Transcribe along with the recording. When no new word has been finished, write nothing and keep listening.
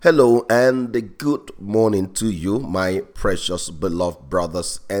Hello and good morning to you, my precious beloved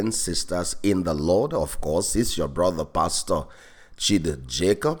brothers and sisters in the Lord. Of course, it's your brother, Pastor Chid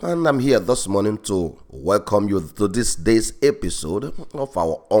Jacob, and I'm here this morning to welcome you to this day's episode of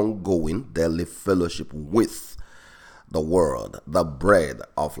our ongoing daily fellowship with the Word, the bread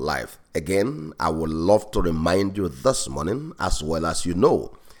of life. Again, I would love to remind you this morning, as well as you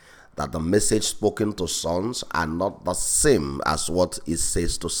know, that the message spoken to sons are not the same as what it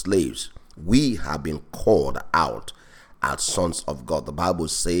says to slaves. We have been called out as sons of God. The Bible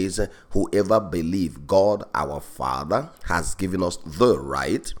says, whoever believes God our Father has given us the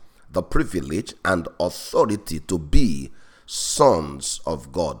right, the privilege, and authority to be sons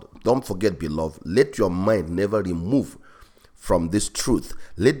of God. Don't forget, beloved, let your mind never remove from this truth.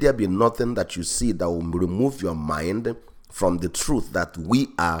 Let there be nothing that you see that will remove your mind from the truth that we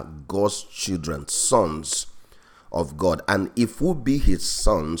are God's children, sons of God. And if we be his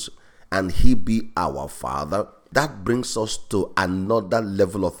sons and he be our father, that brings us to another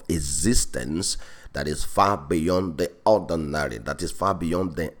level of existence that is far beyond the ordinary, that is far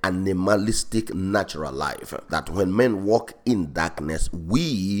beyond the animalistic natural life. That when men walk in darkness,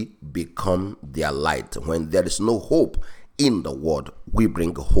 we become their light. When there is no hope in the world, we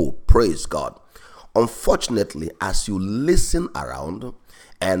bring hope. Praise God. Unfortunately, as you listen around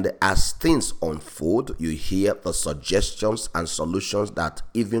and as things unfold, you hear the suggestions and solutions that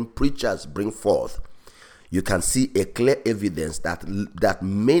even preachers bring forth. You can see a clear evidence that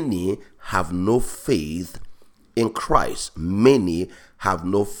many have no faith in Christ. Many have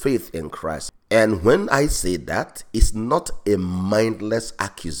no faith in Christ. And when I say that, it's not a mindless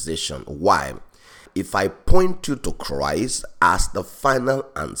accusation. Why? If I point you to Christ as the final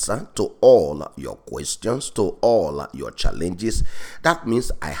answer to all your questions, to all your challenges, that means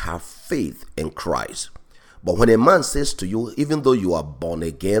I have faith in Christ. But when a man says to you, even though you are born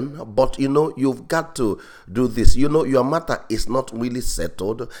again, but you've got to do this, your matter is not really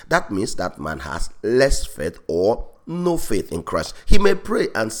settled, that means that man has less faith or no faith in Christ. He may pray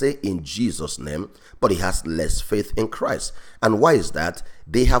and say in Jesus' name, but he has less faith in Christ. And why is that?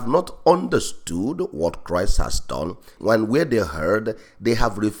 They have not understood what Christ has done. When where they heard, they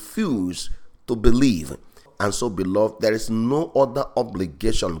have refused to believe. And so, beloved, there is no other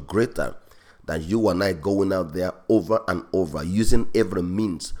obligation greater than you and I going out there over and over, using every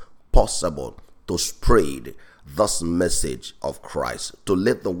means possible to spread this message of Christ, to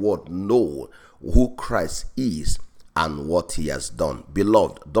let the world know who Christ is and what he has done.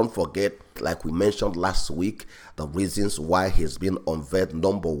 Beloved, don't forget, like we mentioned last week, the reasons why he's been unveiled.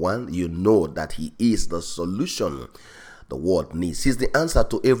 Number one, you know that he is the solution the world needs. He's the answer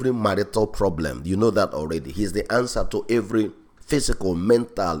to every marital problem. You know that already. He's the answer to every physical,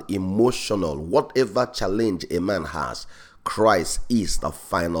 mental, emotional, whatever challenge a man has. Christ is the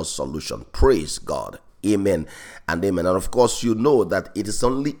final solution. Praise God. Amen and amen. And of course, you know that it is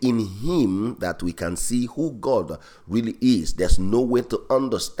only in him that we can see who God really is. There's no way to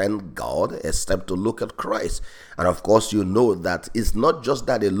understand God except to look at Christ. And of course, you know that it's not just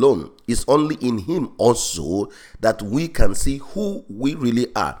that alone. It's only in him also that we can see who we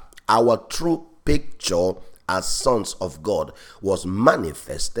really are. Our true picture as sons of God was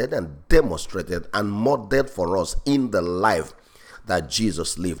manifested and demonstrated and modeled for us in the life that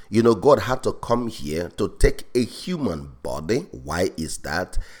Jesus lived. God had to come here to take a human body. Why is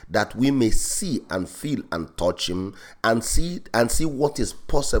that? That we may see and feel and touch him and see what is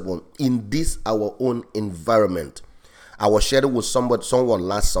possible in this our own environment. I was sharing with someone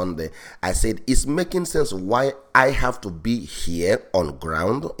last Sunday. I said, it's making sense why I have to be here on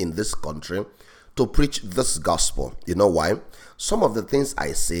ground in this country to preach this gospel. You know why? Some of the things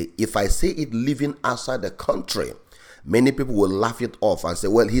I say, if I say it living outside the country, many people will laugh it off and say,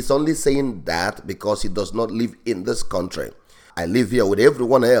 well, he's only saying that because he does not live in this country. I live here with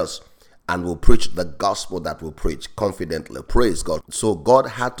everyone else and will preach the gospel that we preach confidently. Praise God. So God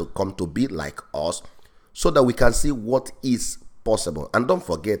had to come to be like us so that we can see what is possible. And don't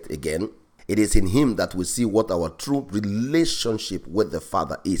forget again, it is in him that we see what our true relationship with the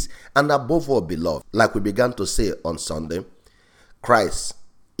Father is. And above all, beloved, like we began to say on Sunday, Christ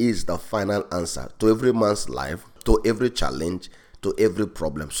is the final answer to every man's life, to every challenge, to every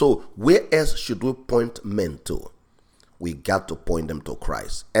problem. So where else should we point men to? We got to point them to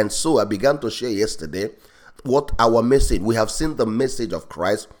Christ. And so I began to share yesterday what our message, we have seen the message of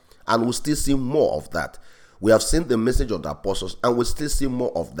Christ and we'll still see more of that. We have seen the message of the apostles and we'll still see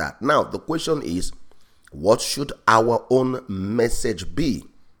more of that. Now the question is, what should our own message be?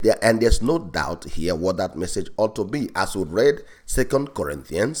 And there's no doubt here what that message ought to be. As we read 2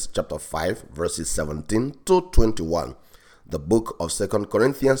 Corinthians chapter 5, verses 17 to 21. The book of 2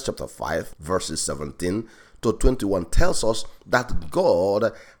 Corinthians chapter 5 verses 17 to 21 tells us that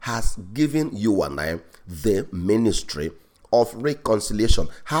God has given you and I the ministry of reconciliation.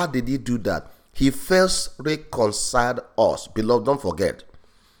 How did he do that? He first reconciled us. Beloved, don't forget.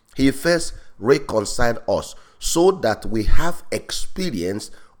 He first reconciled us so that we have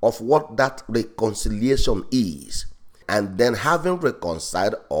experience of what that reconciliation is. And then having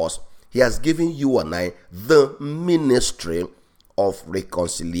reconciled us, he has given you and I the ministry of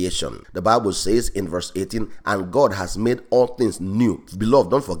reconciliation. The Bible says in verse 18, and God has made all things new.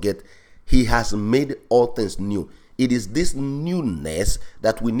 Beloved, don't forget, he has made all things new. It is this newness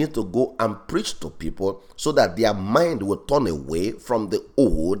that we need to go and preach to people so that their mind will turn away from the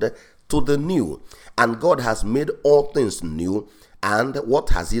old to the new. And God has made all things new. And what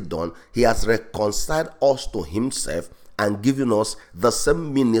has he done? He has reconciled us to himself and given us the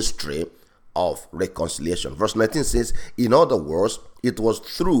same ministry of reconciliation. Verse 19 says, in other words, it was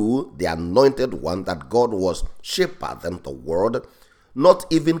through the anointed one that God was shepherding the world, not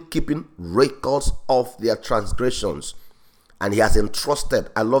even keeping records of their transgressions. And he has entrusted,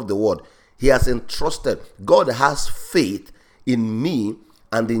 I love the word, he has entrusted, God has faith in me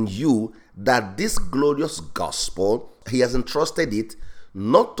and in you that this glorious gospel, he has entrusted it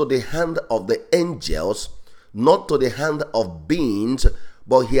not to the hand of the angels, not to the hand of beings,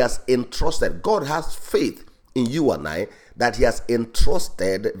 but he has entrusted. God has faith in you and I that he has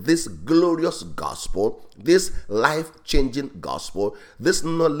entrusted this glorious gospel, this life-changing gospel, this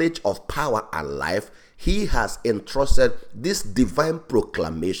knowledge of power and life. He has entrusted this divine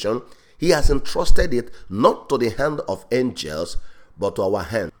proclamation. He has entrusted it not to the hand of angels, but to our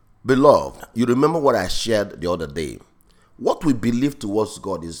hand. Beloved, you remember what I shared the other day. What we believe towards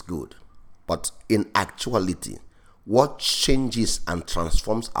God is good, but in actuality, what changes and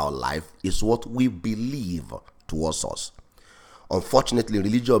transforms our life is what we believe towards us. Unfortunately,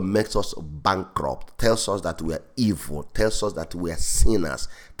 religion makes us bankrupt, tells us that we are evil, tells us that we are sinners,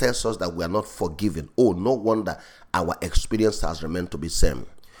 tells us that we are not forgiven. Oh, no wonder our experience has remained to be same.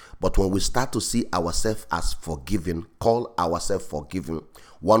 But when we start to see ourselves as forgiven, call ourselves forgiven.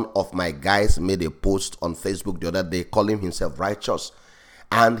 One of my guys made a post on Facebook the other day calling himself righteous.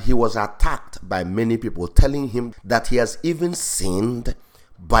 And he was attacked by many people telling him that he has even sinned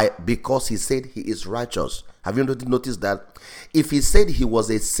because he said he is righteous. Have you noticed that? If he said he was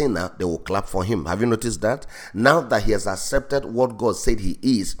a sinner, they will clap for him. Have you noticed that? Now that he has accepted what God said he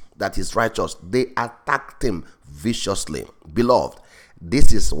is, that he's righteous, they attacked him viciously. Beloved,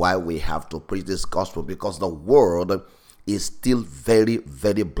 this is why we have to preach this gospel, because the world is still very,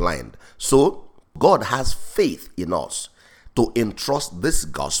 very blind. So God has faith in us to entrust this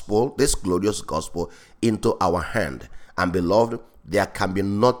gospel, this glorious gospel, into our hand. And beloved, there can be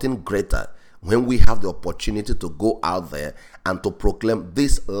nothing greater when we have the opportunity to go out there and to proclaim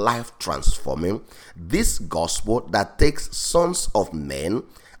this life transforming, this gospel that takes sons of men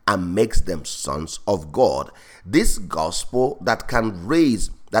and makes them sons of God. This gospel that can raise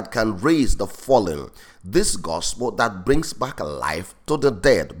the fallen. This gospel that brings back life to the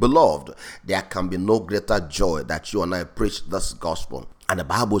dead. Beloved, there can be no greater joy that you and I preach this gospel. And the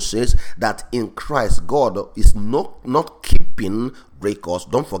Bible says that in Christ, God is not keeping records.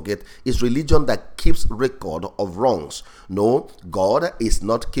 Don't forget, it's religion that keeps record of wrongs. No, God is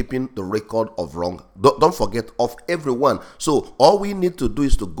not keeping the record of wrong. Don't forget, of everyone. So all we need to do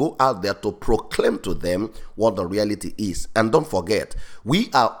is to go out there to proclaim to them what the reality is. And don't forget, we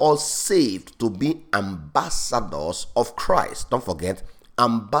are all saved to be ambassadors of Christ. Don't forget,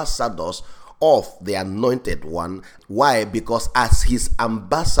 ambassadors of the anointed one. Why? Because as his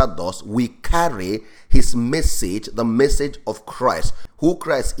ambassadors, we carry his message, the message of Christ. Who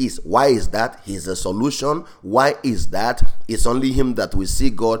Christ is. Why is that? He's the solution. Why is that? It's only him that we see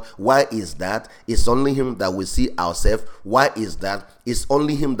God. Why is that? It's only him that we see ourselves. Why is that? It's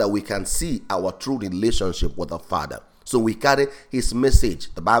only him that we can see our true relationship with the Father. So we carry his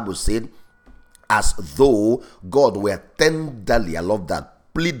message. The Bible said, as though God were tenderly, I love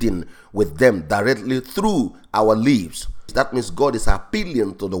that, pleading with them directly through our lips. That means God is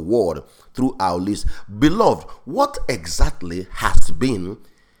appealing to the world through our lips. Beloved, what exactly has been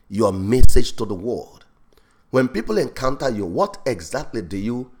your message to the world? When people encounter you, what exactly do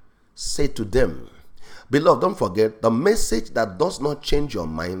you say to them? Beloved, don't forget, the message that does not change your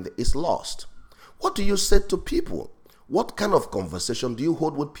mind is lost. What do you say to people? What kind of conversation do you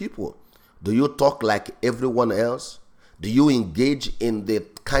hold with people? Do you talk like everyone else? Do you engage in the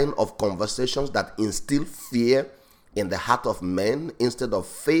kind of conversations that instill fear in the heart of men instead of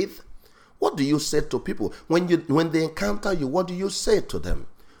faith? What do you say to people? When they encounter you, what do you say to them?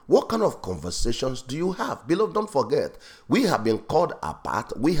 What kind of conversations do you have? Beloved, don't forget, we have been called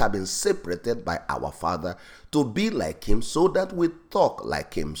apart. We have been separated by our Father to be like Him so that we talk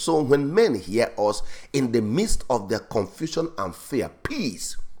like Him. So when men hear us in the midst of their confusion and fear,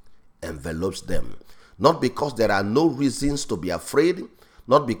 peace envelops them. Not because there are no reasons to be afraid,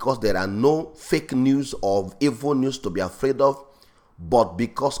 not because there are no fake news or evil news to be afraid of, but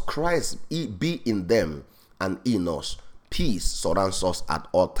because Christ be in them and in us. Peace surrounds us at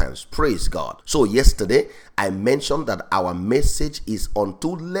all times. Praise God. So yesterday, I mentioned that our message is on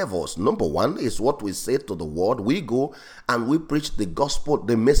two levels. Number one is what we say to the world. We go and we preach the gospel,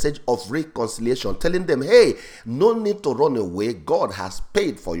 the message of reconciliation, telling them, hey, no need to run away. God has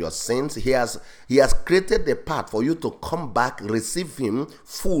paid for your sins. He has created the path for you to come back, receive Him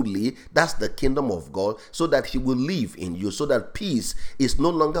fully. That's the kingdom of God, so that He will live in you, so that peace is no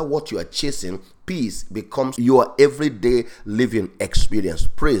longer what you are chasing. Peace becomes your everyday living experience.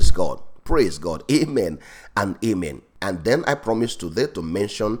 Praise God. Praise God. Amen and amen. And then I promised today to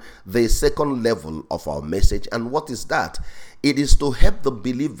mention the second level of our message. And what is that? It is to help the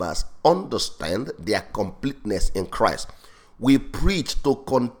believers understand their completeness in Christ. We preach to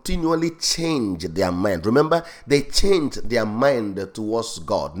continually change their mind. Remember, they changed their mind towards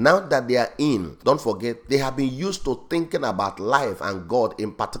God. Now that they are in, don't forget, they have been used to thinking about life and God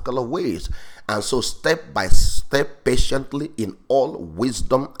in particular ways. And so step by step, patiently, in all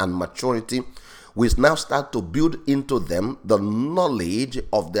wisdom and maturity, we now start to build into them the knowledge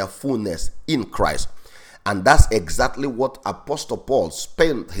of their fullness in Christ. And that's exactly what Apostle Paul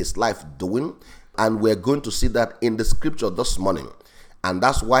spent his life doing. And we're going to see that in the scripture this morning. And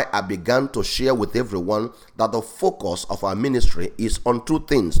that's why I began to share with everyone that the focus of our ministry is on two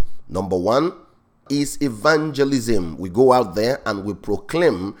things. Number one is evangelism. We go out there and we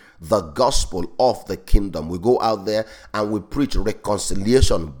proclaim the gospel of the kingdom. We go out there and we preach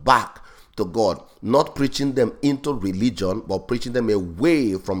reconciliation back to God, not preaching them into religion, but preaching them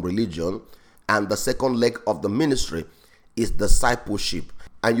away from religion. And the second leg of the ministry is discipleship.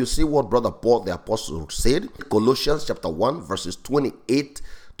 And you see what Brother Paul the Apostle said, Colossians chapter 1 verses 28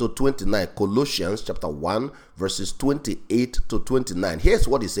 to 29. Colossians chapter 1 verses 28 to 29. Here's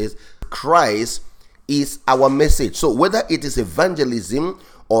what he says. Christ is our message. So whether it is evangelism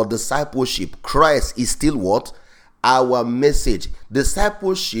or discipleship, Christ is still what? Our message.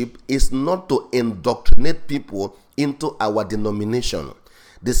 Discipleship is not to indoctrinate people into our denomination.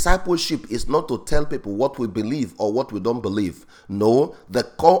 Discipleship is not to tell people what we believe or what we don't believe. No, the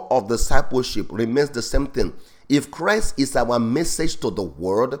core of discipleship remains the same thing. If Christ is our message to the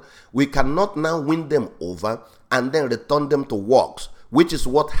world, we cannot now win them over and then return them to works, which is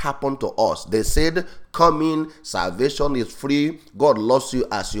what happened to us. They said, come in, salvation is free, God loves you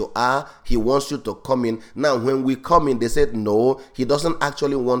as you are, He wants you to come in. Now when we come in, they said, no, He doesn't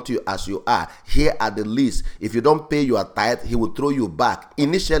actually want you as you are. Here at the least, if you don't pay your tithe, He will throw you back.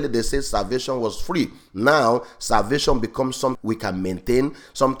 Initially they said salvation was free. Now salvation becomes something we can maintain,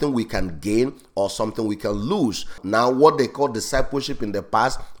 something we can gain, or something we can lose. Now what they called discipleship in the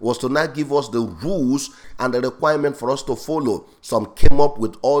past was to now give us the rules and the requirement for us to follow. Some came up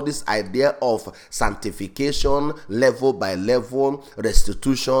with all this idea of sanctification, level by level,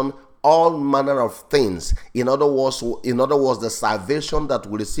 restitution, all manner of things. In other words, the salvation that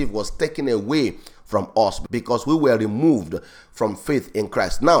we received was taken away from us because we were removed from faith in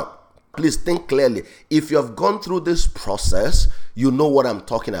Christ. Now, please think clearly. If you have gone through this process, you know what I'm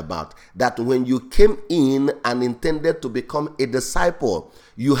talking about. That when you came in and intended to become a disciple,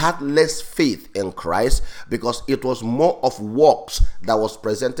 you had less faith in Christ because it was more of works that was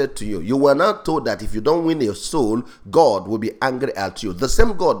presented to you. You were not told that if you don't win your soul, God will be angry at you. The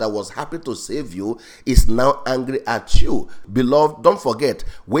same God that was happy to save you is now angry at you. Beloved, don't forget,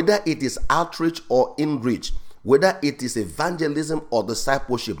 whether it is outreach or inreach, whether it is evangelism or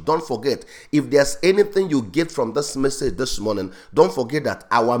discipleship, don't forget, if there's anything you get from this message this morning, don't forget that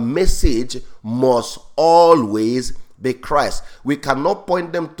our message must always be Christ. We cannot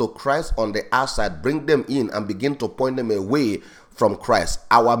point them to Christ on the outside, bring them in and begin to point them away from Christ.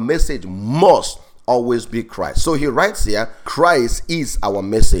 Our message must always be Christ. So he writes here, Christ is our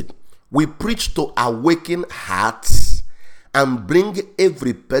message. We preach to awaken hearts and bring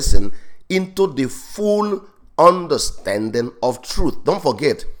every person into the full understanding of truth. Don't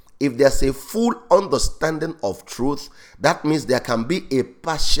forget, if there's a full understanding of truth, that means there can be a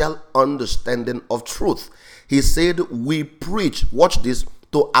partial understanding of truth. He said, we preach, watch this,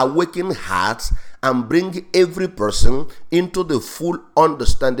 to awaken hearts and bring every person into the full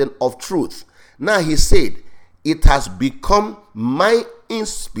understanding of truth. Now he said, it has become my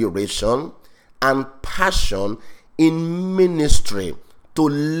inspiration and passion in ministry to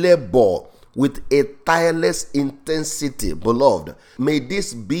labor with a tireless intensity. Beloved, may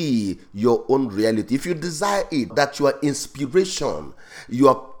this be your own reality. If you desire it, that your inspiration,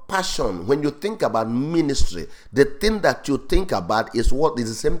 your passion, when you think about ministry, the thing that you think about is what is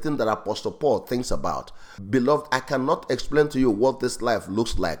the same thing that Apostle Paul thinks about. Beloved, I cannot explain to you what this life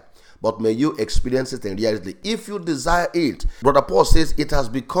looks like, but may you experience it in reality. If you desire it, Brother Paul says, it has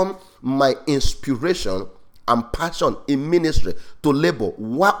become my inspiration and passion in ministry to labor.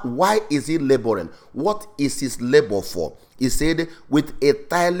 Why is he laboring? What is his labor for? He said, with a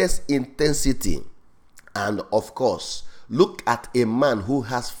tireless intensity. And of course, look at a man who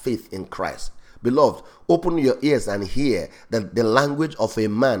has faith in Christ. Beloved, open your ears and hear the language of a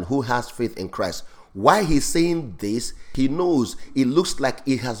man who has faith in Christ. Why he's saying this, he knows it looks like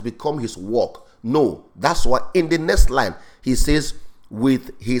it has become his work. No, that's why in the next line, he says,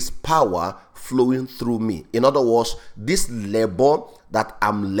 with his power flowing through me. In other words, this labor that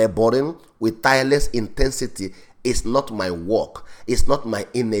I'm laboring with tireless intensity is not my work. It's not my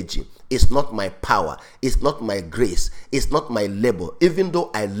energy. It's not my power. It's not my grace. It's not my labor. Even though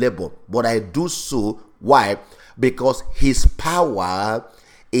I labor, but I do so. Why? Because his power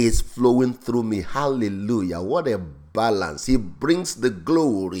is flowing through me. Hallelujah. What a balance. He brings the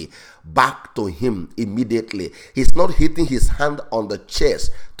glory back to him immediately. He's not hitting his hand on the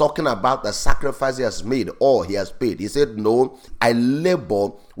chest talking about the sacrifice he has made or he has paid. He said, no, I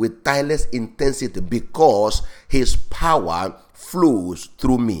labor with tireless intensity because his power flows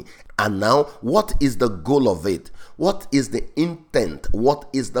through me. And now, what is the goal of it? What is the intent? What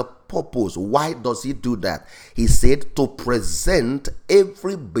is the purpose? Why does he do that? He said to present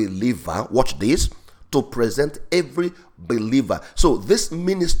every believer, watch this, to present every believer. So this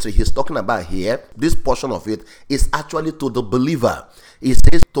ministry he's talking about here, this portion of it is actually to the believer. He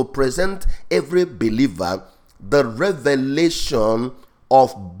says to present every believer the revelation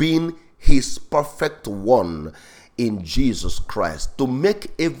of being his perfect one in Jesus Christ, to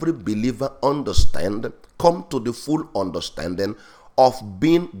make every believer understand, come to the full understanding of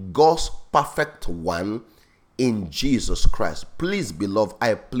being God's perfect one in Jesus Christ. Please, beloved,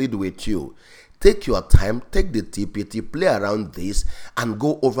 I plead with you, take your time, take the TPT, play around this, and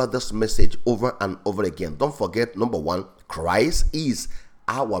go over this message over and over again. Don't forget, number one, Christ is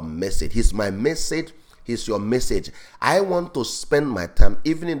our message. He's my message. He's your message. I want to spend my time,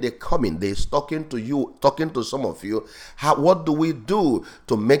 even in the coming days, talking to you, talking to some of you. What do we do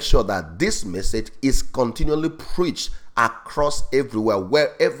to make sure that this message is continually preached across everywhere,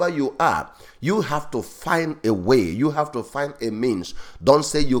 wherever you are? You have to find a way. You have to find a means. Don't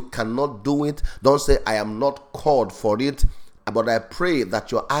say you cannot do it. Don't say I am not called for it. But I pray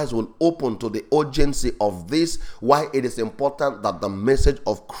that your eyes will open to the urgency of this, why it is important that the message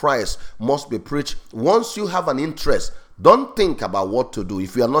of Christ must be preached. Once you have an interest, don't think about what to do.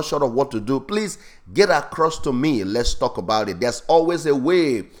 If you are not sure of what to do, please get across to me. Let's talk about it. There's always a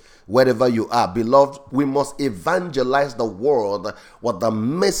way. Wherever you are, beloved, we must evangelize the world with the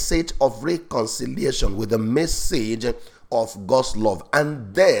message of reconciliation, with the message of God's love.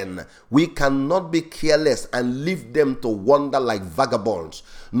 And then we cannot be careless and leave them to wander like vagabonds.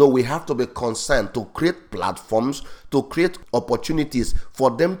 No, we have to be concerned to create platforms, to create opportunities for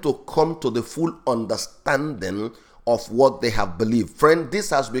them to come to the full understanding of what they have believed. Friend, this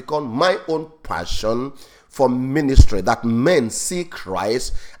has become my own passion for ministry, that men see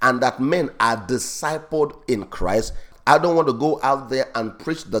Christ and that men are discipled in Christ. I don't want to go out there and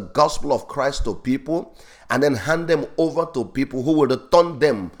preach the gospel of Christ to people and then hand them over to people who will return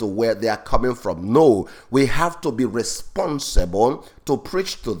them to where they are coming from. No, we have to be responsible to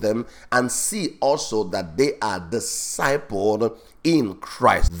preach to them and see also that they are discipled in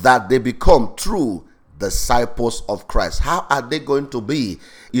Christ, that they become true disciples of Christ. How are they going to be?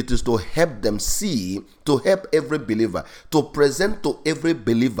 It is to help them see, to help every believer, to present to every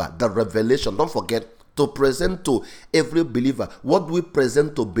believer the revelation. Don't forget, to present to every believer. What do we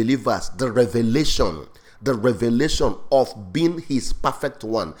present to believers? The revelation of being his perfect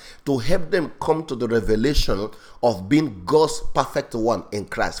one, to help them come to the revelation of being God's perfect one in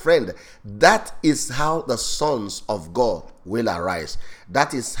Christ. Friend, that is how the sons of God will arise.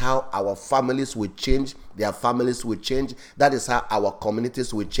 That is how our families will change. Their families will change. That is how our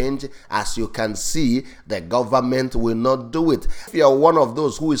communities will change. As you can see, the government will not do it. If you are one of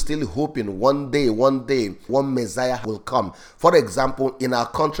those who is still hoping one day, one Messiah will come. For example, in our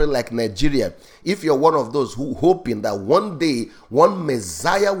country like Nigeria, if you're one of those who hoping that one day, one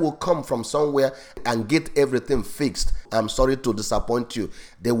Messiah will come from somewhere and get everything fixed, I'm sorry to disappoint you.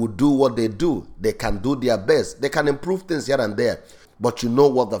 They will do what they do. They can do their best. They can improve things here and there. but you know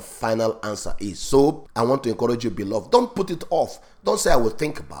what the final answer is. So I want to encourage you, beloved, don't put it off. Don't say I will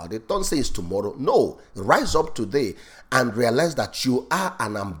think about it. Don't say it's tomorrow. No, rise up today and realize that you are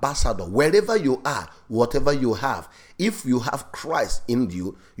an ambassador wherever you are, whatever you have. If you have Christ in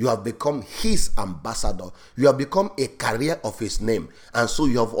you, you have become his ambassador. You have become a carrier of his name, and so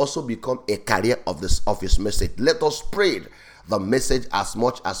you have also become a carrier of his message. Let us spread the message as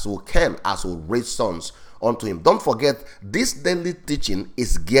much as we can, as we raise sons unto him. Don't forget, this daily teaching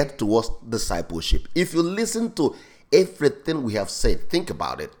is geared towards discipleship. If you listen to everything we have said, think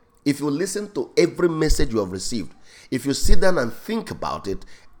about it. If you listen to every message you have received, if you sit down and think about it,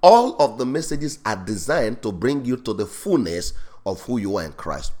 all of the messages are designed to bring you to the fullness of who you are in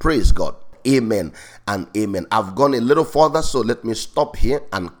Christ. Praise God. Amen and amen. I've gone a little further, so let me stop here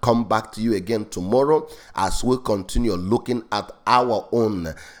and come back to you again tomorrow as we continue looking at our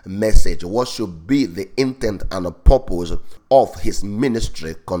own message. What should be the intent and the purpose of his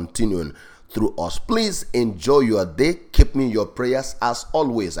ministry continuing through us? Please enjoy your day. Keep me in your prayers as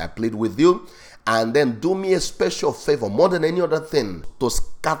always. I plead with you. And then do me a special favor, more than any other thing, to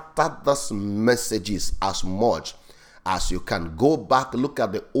scatter these messages as much as you can. Go back, look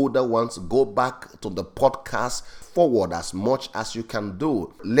at the older ones, go back to the podcast, forward as much as you can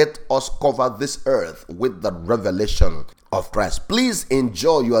do. Let us cover this earth with the revelation of Christ. Please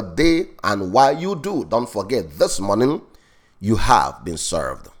enjoy your day, and while you do, don't forget, this morning you have been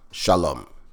served. Shalom.